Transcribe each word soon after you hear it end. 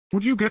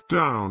Would you get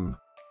down?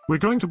 We're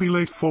going to be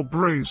late for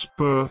Bray's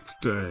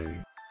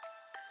birthday.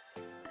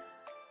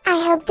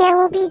 I hope there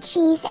will be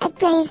cheese at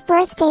Bray's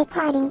birthday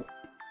party.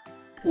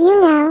 You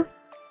know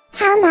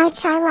how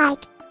much I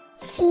like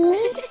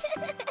cheese.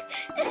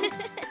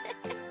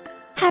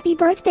 Happy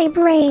birthday,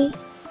 Bray.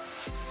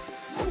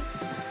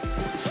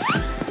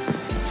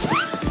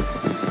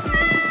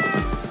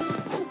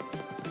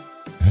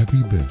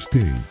 Happy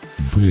birthday,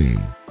 Bray.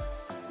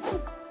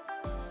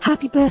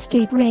 Happy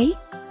birthday, Bray.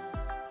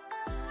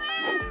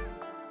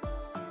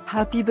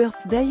 Happy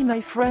birthday,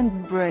 my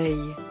friend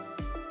Bray.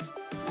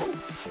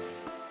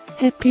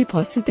 Happy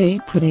birthday,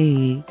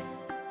 Bray.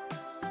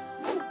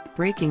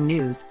 Breaking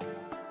news.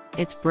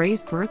 It's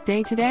Bray's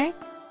birthday today?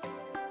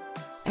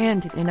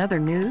 And in other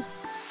news,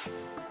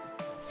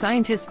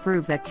 scientists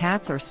prove that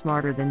cats are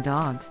smarter than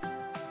dogs.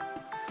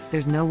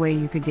 There's no way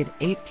you could get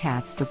 8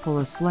 cats to pull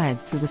a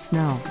sled through the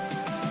snow.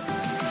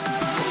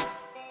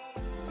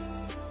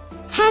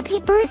 Happy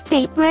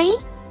birthday, Bray.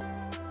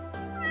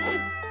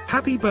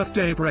 Happy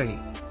birthday, Bray.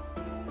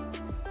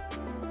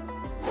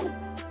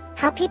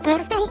 Happy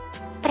birthday,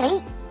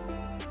 Bray.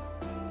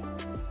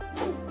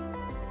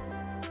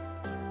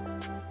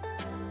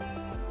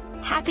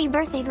 Happy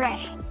birthday,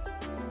 Bray.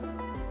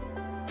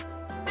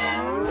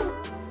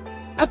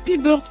 Happy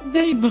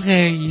birthday,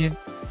 Bray.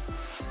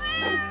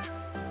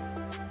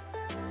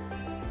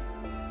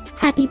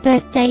 Happy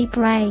birthday,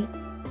 Bray.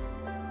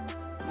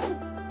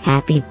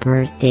 Happy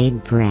birthday,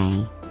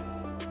 Bray.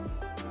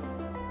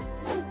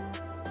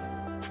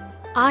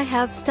 I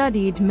have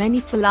studied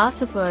many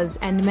philosophers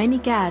and many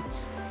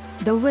cats.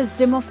 The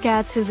wisdom of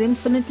cats is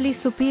infinitely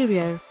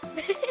superior.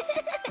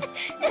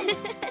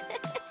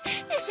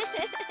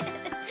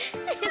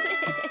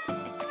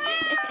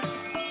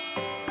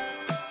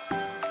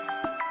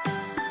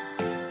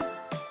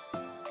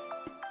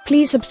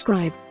 Please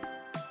subscribe,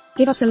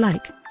 give us a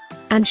like,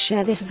 and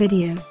share this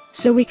video,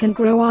 so we can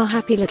grow our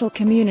happy little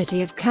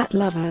community of cat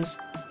lovers.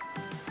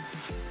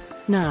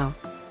 Now,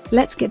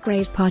 let's get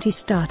Bray's party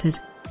started.